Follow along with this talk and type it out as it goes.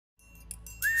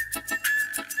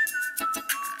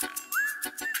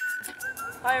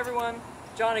Hi everyone,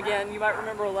 John again. You might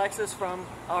remember Alexis from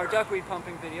our duckweed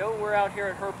pumping video. We're out here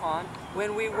at her pond.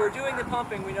 When we were doing the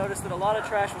pumping, we noticed that a lot of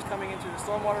trash was coming into the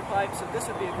stormwater pipe, so this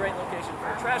would be a great location for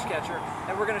a trash catcher,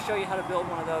 and we're going to show you how to build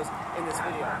one of those in this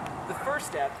video. The first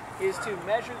step is to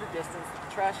measure the distance that the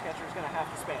trash catcher is going to have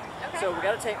to span. Okay. So we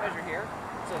got a tape measure here,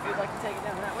 so if you'd like to take it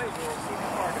down that way, we'll see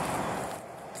how far it goes.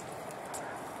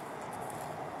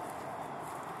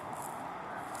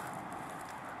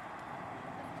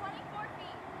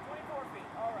 24 feet,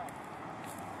 all right.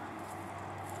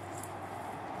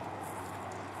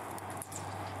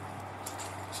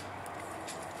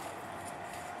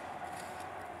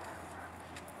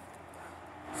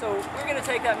 So we're going to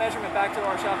take that measurement back to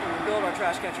our shop and we'll build our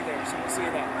trash catcher there, so we'll see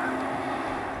you then.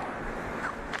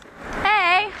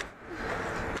 Hey!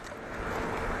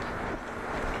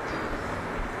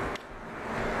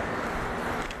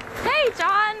 Hey,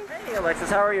 John! Hey, Alexis,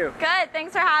 how are you? Good,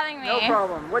 thanks for having me. No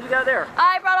problem. What do you got there?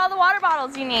 I brought all the water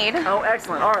bottles you need. Oh,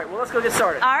 excellent. All right, well, let's go get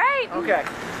started. All right. Okay.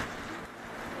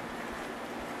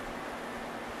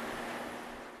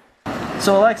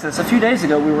 So Alexis, a few days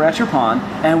ago we were at your pond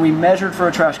and we measured for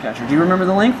a trash catcher. Do you remember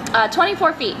the length?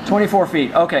 24 feet. 24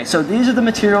 feet. Okay, so these are the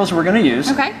materials we're going to use.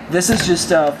 Okay. This is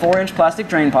just a 4-inch plastic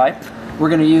drain pipe. We're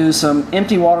going to use some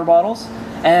empty water bottles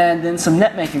and then some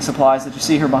net making supplies that you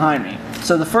see here behind me.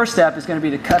 So the first step is going to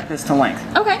be to cut this to length.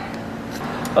 Okay.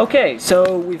 Okay,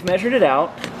 so we've measured it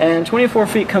out and 24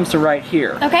 feet comes to right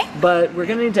here. Okay. But we're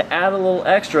going to need to add a little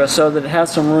extra so that it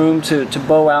has some room to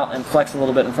bow out and flex a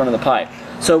little bit in front of the pipe.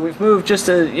 So we've moved just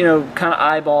a, kind of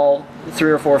eyeball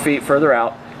 3 or 4 feet further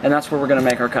out, and that's where we're going to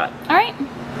make our cut. All right.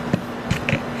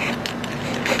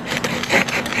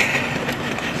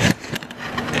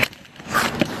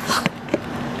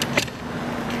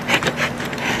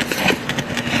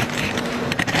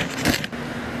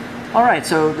 All right,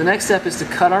 so the next step is to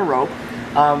cut our rope.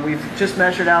 We've just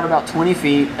measured out about 20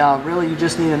 feet. Really, you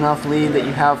just need enough lead that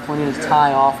you have plenty to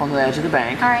tie off on the edge of the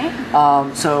bank. All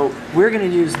right. So we're going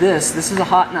to use this. This is a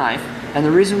hot knife, and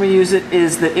the reason we use it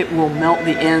is that it will melt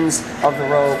the ends of the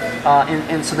rope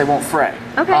and so they won't fray.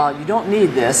 Okay. You don't need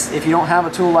this. If you don't have a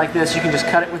tool like this, you can just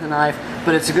cut it with a knife,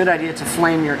 but it's a good idea to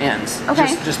flame your ends.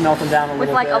 Okay. Just melt them down a little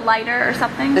bit. With like a lighter or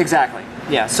something? Exactly.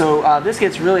 Yeah, so this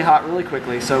gets really hot really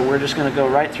quickly, so we're just going to go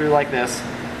right through like this.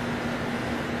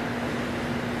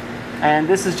 And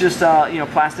this is just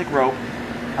plastic rope,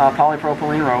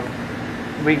 polypropylene rope.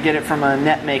 We get it from a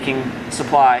net making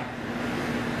supply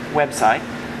website.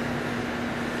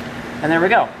 And there we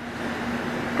go.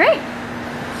 Great.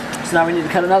 So now we need to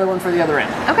cut another one for the other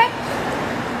end. Okay.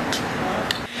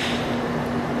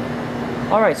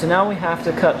 All right, so now we have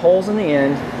to cut holes in the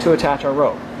end to attach our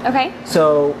rope. Okay.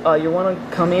 So you want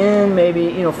to come in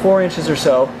maybe 4 inches or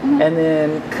so, and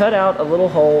then cut out a little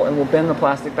hole, and we'll bend the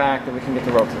plastic back that we can get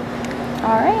the rope through.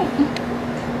 All right.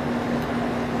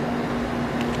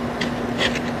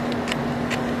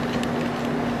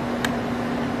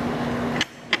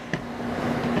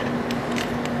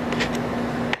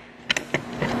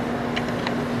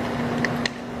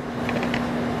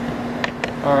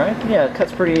 All right. Yeah, it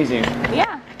cuts pretty easy.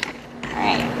 Yeah. All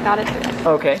right. Got it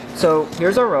through. Okay. So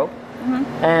here's our rope,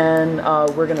 and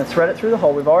we're going to thread it through the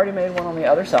hole. We've already made one on the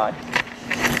other side.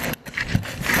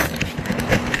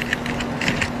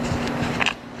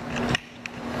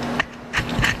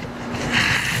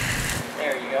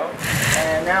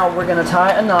 And now we're going to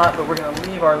tie a knot, but we're going to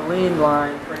leave our lead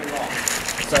line pretty long.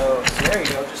 So there you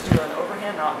go. Just do an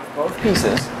overhand knot with both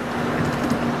pieces.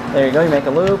 There you go. You make a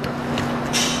loop,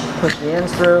 push the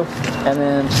ends through, and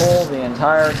then pull the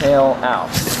entire tail out.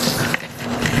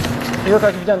 You look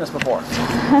like you've done this before.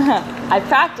 I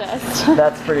practiced.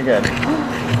 That's pretty good.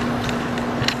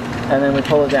 And then we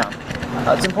pull it down.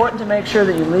 It's important to make sure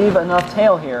that you leave enough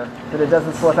tail here that it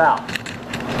doesn't slip out.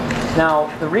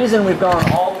 Now, the reason we've gone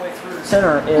all the way through the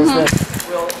center is that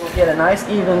we'll get a nice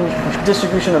even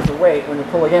distribution of the weight when you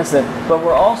pull against it, but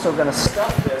we're also going to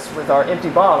stuff this with our empty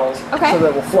bottles so that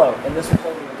it will float, and this will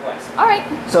hold it in place. All right.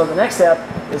 So the next step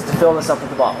is to fill this up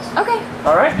with the bottles. Okay.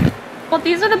 All right? Well,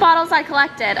 these are the bottles I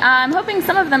collected. I'm hoping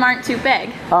some of them aren't too big.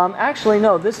 Actually,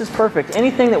 no, this is perfect.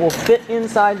 Anything that will fit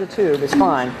inside the tube is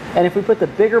fine, and if we put the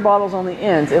bigger bottles on the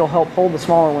ends, it'll help hold the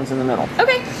smaller ones in the middle.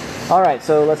 Okay. All right,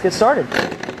 so let's get started.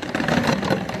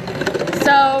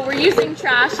 So we're using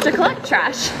trash to collect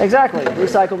trash. Exactly,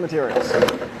 recycled materials.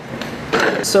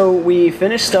 So we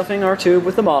finished stuffing our tube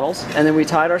with the bottles, and then we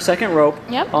tied our second rope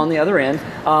on the other end.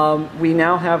 We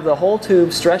now have the whole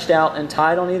tube stretched out and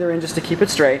tied on either end just to keep it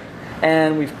straight,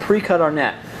 and we've pre-cut our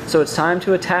net. So it's time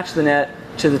to attach the net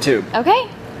to the tube. Okay.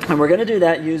 And we're going to do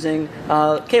that using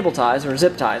cable ties or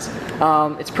zip ties.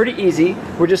 It's pretty easy.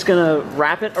 We're just going to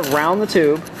wrap it around the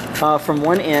tube from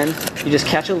one end. You just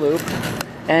catch a loop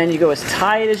and you go as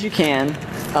tight as you can.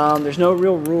 There's no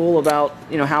real rule about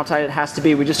how tight it has to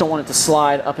be. We just don't want it to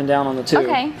slide up and down on the tube.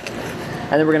 Okay.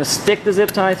 And then we're going to stick the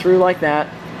zip tie through like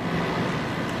that.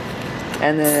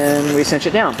 And then we cinch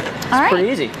it down. It's pretty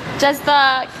easy. Does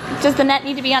the net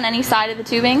need to be on any side of the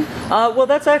tubing? Well,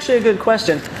 that's actually a good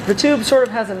question. The tube sort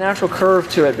of has a natural curve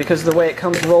to it because of the way it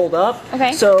comes rolled up.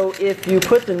 Okay. So if you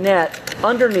put the net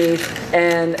underneath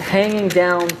and hanging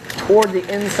down toward the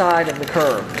inside of the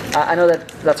curve, I know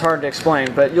that's hard to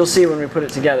explain, but you'll see when we put it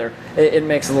together, it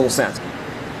makes a little sense.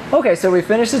 Okay, so we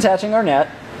finished attaching our net.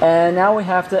 And now we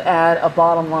have to add a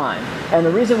bottom line. And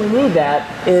the reason we need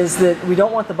that is that we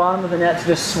don't want the bottom of the net to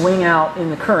just swing out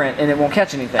in the current and it won't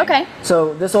catch anything. Okay.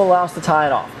 So this will allow us to tie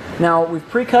it off. Now we've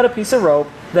pre-cut a piece of rope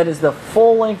that is the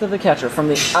full length of the catcher, from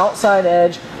the outside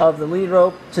edge of the lead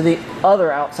rope to the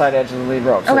other outside edge of the lead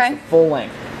rope. So it's the full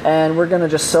length. And we're going to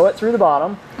just sew it through the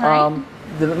bottom.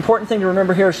 The important thing to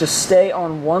remember here is just stay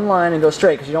on one line and go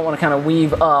straight, because you don't want to kind of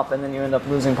weave up and then you end up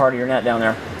losing part of your net down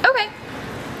there. Okay.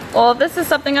 Well, this is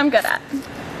something I'm good at.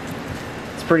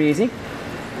 It's pretty easy.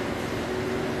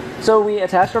 So we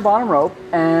attached our bottom rope,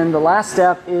 and the last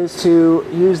step is to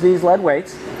use these lead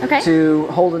weights to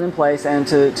hold it in place and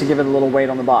to give it a little weight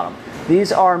on the bottom.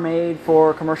 These are made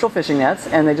for commercial fishing nets,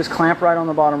 and they just clamp right on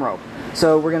the bottom rope.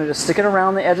 So we're going to just stick it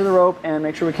around the edge of the rope and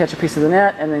make sure we catch a piece of the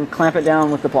net, and then clamp it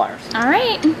down with the pliers. All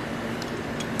right.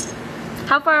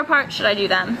 How far apart should I do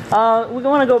them? We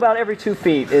want to go about every 2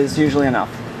 feet is usually enough.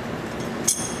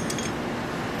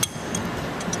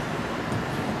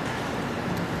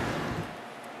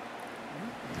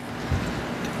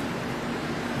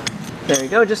 There you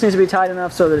go. It just needs to be tight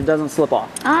enough so that it doesn't slip off.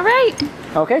 All right.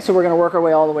 Okay, so we're going to work our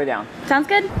way all the way down. Sounds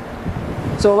good.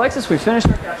 So Alexis, we finished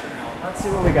our catcher now. Let's see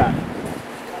what we got.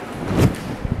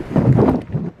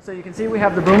 So you can see we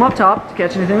have the boom up top to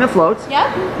catch anything that floats.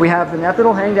 Yep. We have the net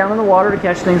that'll hang down in the water to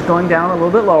catch things going down a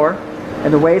little bit lower.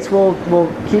 And the weights will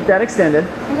keep that extended.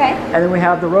 Okay. And then we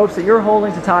have the ropes that you're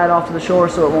holding to tie it off to the shore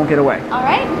so it won't get away. All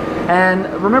right. And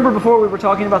remember before we were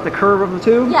talking about the curve of the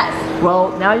tube? Yes.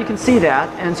 Well, now you can see that,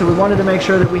 and so we wanted to make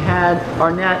sure that we had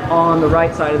our net on the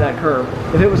right side of that curve.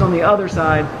 If it was on the other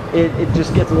side, it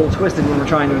just gets a little twisted when we're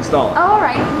trying to install it. Oh, all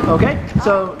right. Okay,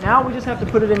 so now we just have to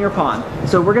put it in your pond.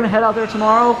 So we're going to head out there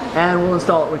tomorrow, and we'll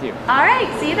install it with you. All right,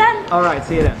 see you then. All right,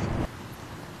 see you then.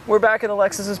 We're back at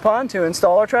Alexis's pond to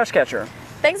install our trash catcher.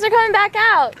 Thanks for coming back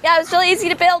out. Yeah, it was really easy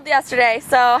to build yesterday,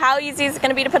 so how easy is it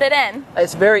going to be to put it in?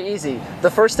 It's very easy.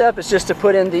 The first step is just to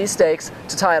put in these stakes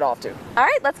to tie it off to. All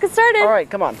right, let's get started. All right,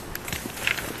 come on.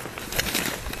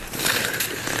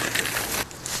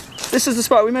 This is the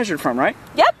spot we measured from, right?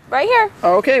 Yep, right here.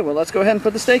 Okay, well let's go ahead and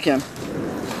put the stake in.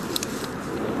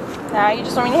 Now you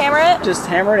just want me to hammer it? Just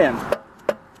hammer it in.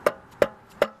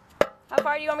 How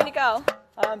far do you want me to go?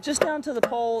 Just down to the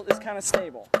pole is kind of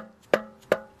stable.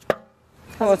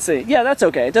 Well, let's see. Yeah, that's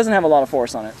okay. It doesn't have a lot of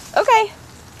force on it. Okay.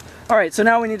 All right, so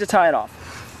now we need to tie it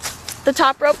off. The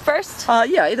top rope first?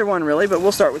 Yeah, either one really, but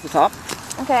we'll start with the top.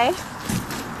 Okay.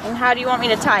 And how do you want me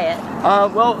to tie it?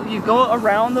 Well, you go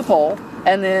around the pole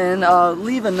and then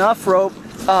leave enough rope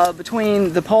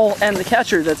between the pole and the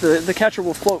catcher that the catcher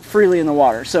will float freely in the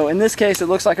water. So in this case, it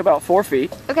looks like about 4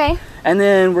 feet. Okay. And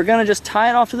then we're going to just tie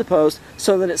it off to the post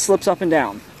so that it slips up and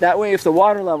down. That way, if the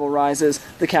water level rises,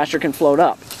 the catcher can float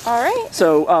up. All right.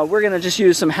 So we're going to just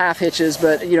use some half hitches,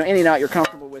 but any knot you're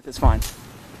comfortable with is fine.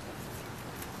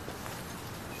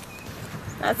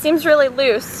 That seems really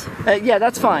loose. Yeah,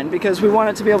 that's fine, because we want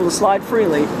it to be able to slide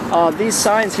freely. These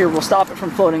signs here will stop it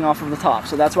from floating off of the top,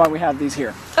 so that's why we have these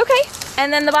here. Okay.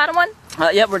 And then the bottom one?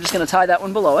 Yep, we're just going to tie that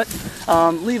one below it.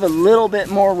 Leave a little bit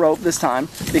more rope this time,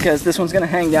 because this one's going to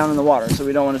hang down in the water, so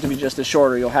we don't want it to be just as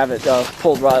short, or you'll have it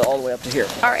pulled right all the way up to here.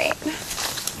 All right.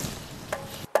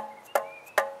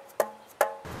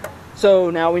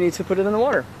 So now we need to put it in the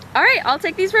water. All right, I'll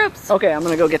take these ropes. Okay, I'm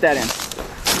going to go get that in.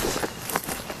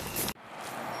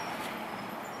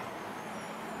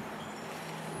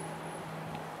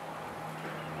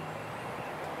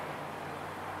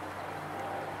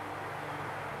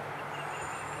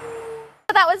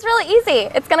 That was really easy.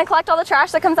 It's going to collect all the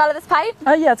trash that comes out of this pipe?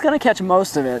 Yeah, it's going to catch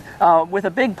most of it. With a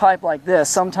big pipe like this,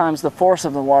 sometimes the force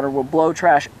of the water will blow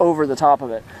trash over the top of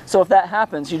it. So if that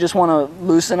happens, you just want to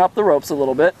loosen up the ropes a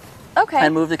little bit. Okay.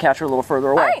 And move the catcher a little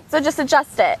further away. All right, so just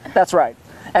adjust it. That's right.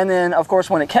 And then, of course,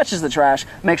 when it catches the trash,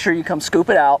 make sure you come scoop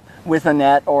it out with a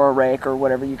net or a rake or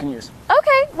whatever you can use.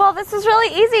 Okay, Well, this was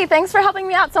really easy. Thanks for helping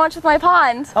me out so much with my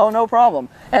pond. Oh, no problem.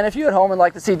 And if you at home would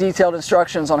like to see detailed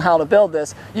instructions on how to build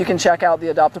this, you can check out the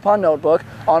Adopt a Pond notebook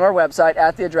on our website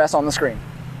at the address on the screen.